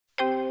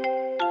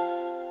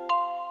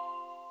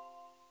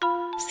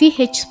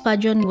C.H.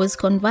 Spurgeon was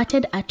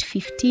converted at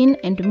 15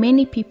 and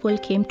many people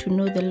came to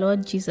know the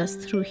Lord Jesus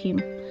through him.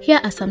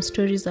 Here are some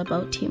stories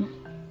about him.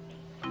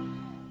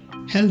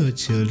 Hello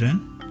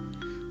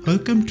children,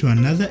 welcome to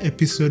another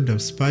episode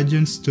of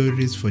Spurgeon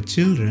Stories for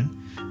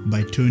Children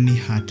by Tony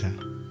Hatter.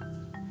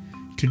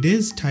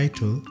 Today's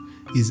title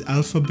is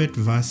Alphabet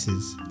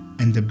Verses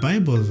and the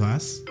Bible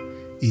verse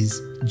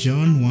is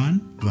John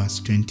 1 verse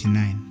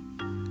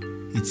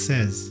 29. It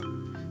says,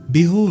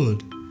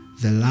 "Behold,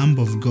 the Lamb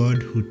of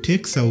God who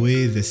takes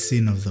away the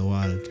sin of the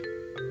world."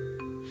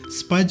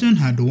 Spurgeon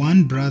had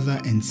one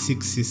brother and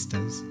 6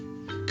 sisters.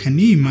 Can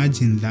you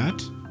imagine that?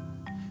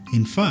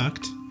 In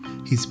fact,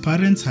 his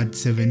parents had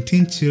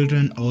 17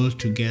 children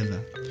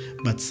altogether,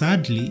 but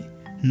sadly,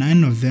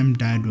 9 of them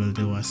died while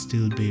they were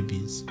still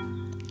babies.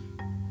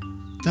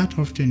 That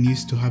often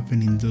used to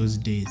happen in those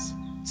days.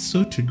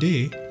 So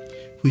today,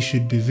 we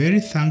should be very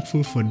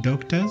thankful for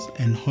doctors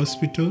and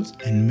hospitals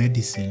and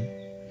medicine.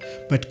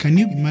 But can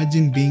you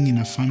imagine being in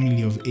a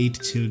family of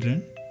 8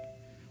 children?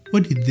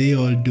 What did they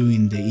all do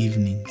in the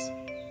evenings?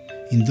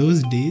 In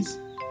those days,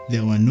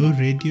 there were no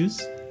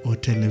radios or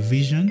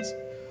televisions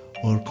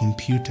or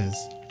computers.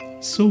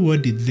 So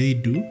what did they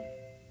do?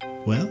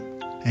 Well,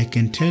 I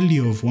can tell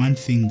you of one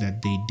thing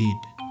that they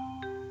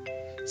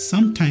did.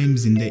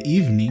 Sometimes in the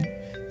evening,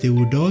 they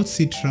would all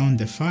sit round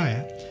the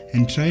fire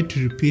and try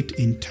to repeat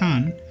in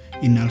turn,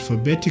 in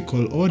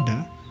alphabetical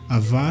order, a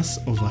verse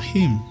of a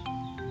hymn.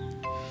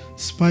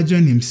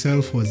 Spurgeon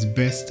himself was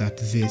best at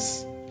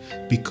this,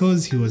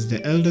 because he was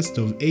the eldest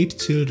of 8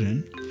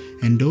 children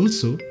and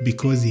also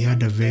because he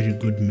had a very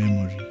good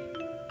memory.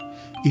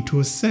 It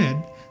was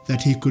said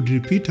that he could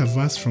repeat a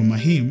verse from a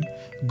hymn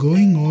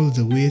going all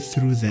the way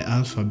through the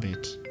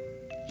alphabet.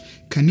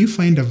 Can you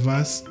find a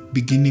verse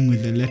beginning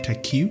with the letter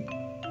Q?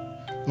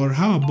 Or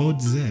how about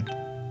Z?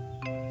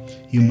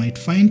 You might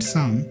find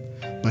some,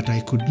 but I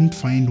couldn't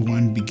find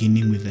one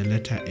beginning with the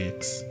letter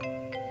X.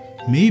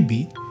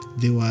 Maybe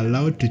they were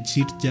allowed to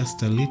cheat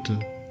just a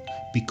little,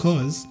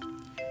 because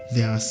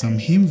there are some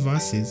hymn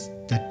verses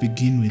that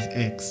begin with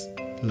X,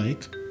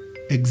 like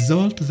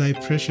 "Exalt thy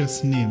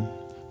precious name,"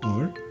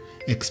 or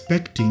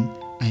 "Expecting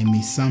I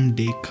may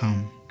someday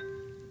come."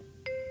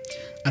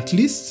 At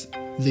least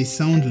they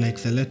sound like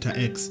the letter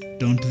X,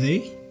 don't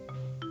they?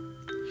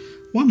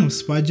 One of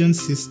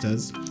Spurgeon's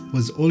sisters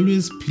was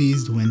always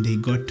pleased when they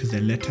got to the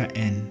letter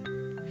N.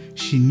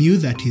 She knew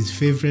that his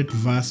favorite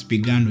verse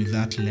began with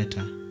that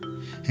letter,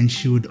 and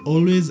she would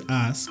always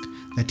ask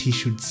that he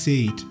should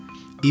say it,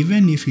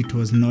 even if it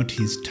was not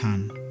his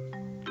turn.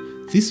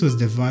 This was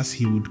the verse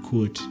he would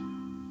quote: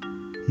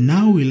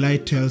 "Now will I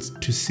tell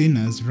to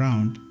sinners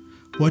round,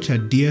 what a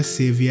dear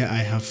Saviour I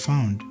have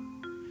found.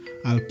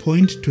 I'll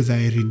point to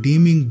thy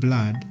redeeming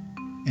blood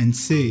and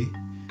say,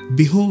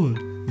 Behold,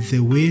 the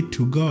way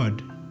to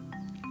God."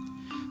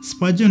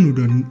 Spurgeon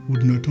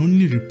would not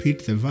only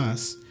repeat the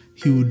verse,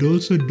 he would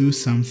also do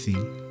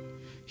something.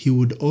 He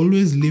would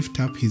always lift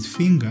up his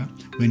finger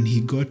when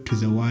he got to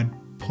the word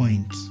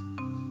point.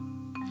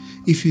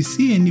 If you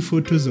see any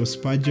photos of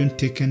Spurgeon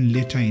taken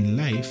later in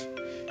life,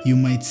 you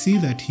might see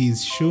that he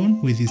is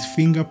shown with his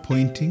finger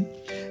pointing,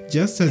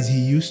 just as he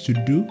used to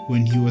do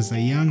when he was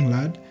a young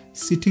lad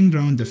sitting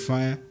round the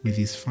fire with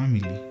his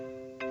family.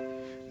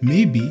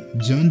 Maybe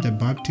John the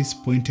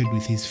Baptist pointed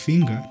with his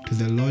finger to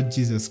the Lord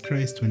Jesus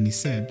Christ when he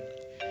said,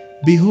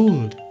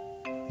 "Behold,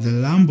 the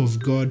Lamb of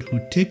God who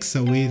takes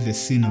away the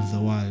sin of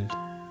the world."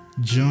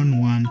 John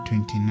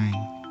 1:29.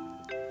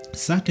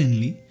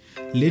 Certainly,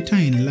 later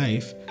in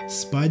life,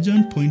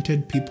 Spurgeon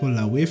pointed people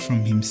away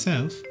from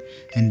himself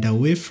and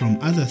away from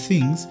other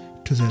things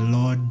to the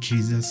Lord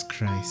Jesus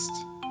Christ.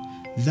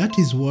 That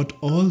is what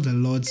all the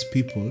Lord's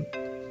people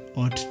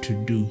ought to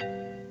do.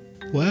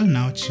 Well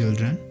now,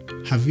 children,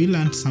 have you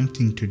learned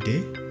something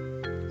today?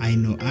 I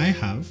know I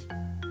have.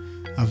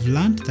 I've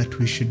learned that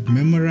we should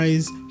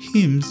memorize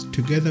hymns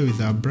together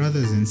with our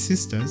brothers and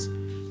sisters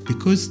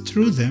because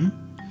through them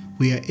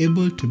we are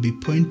able to be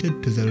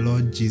pointed to the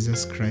Lord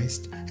Jesus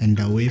Christ and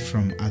away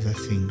from other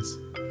things.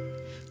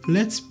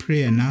 Let's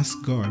pray and ask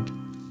God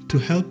to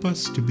help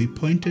us to be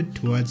pointed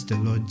towards the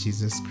Lord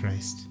Jesus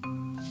Christ.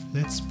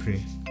 Let's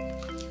pray.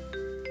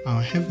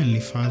 Our Heavenly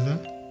Father,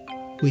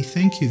 we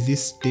thank you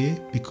this day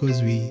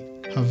because we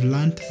have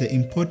learned the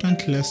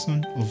important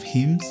lesson of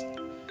hymns.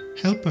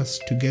 Help us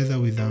together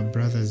with our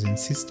brothers and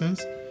sisters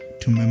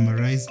to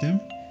memorize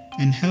them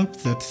and help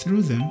that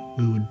through them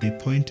we would be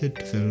pointed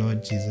to the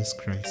Lord Jesus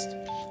Christ.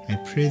 I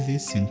pray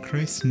this in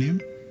Christ's name.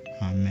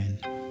 Amen.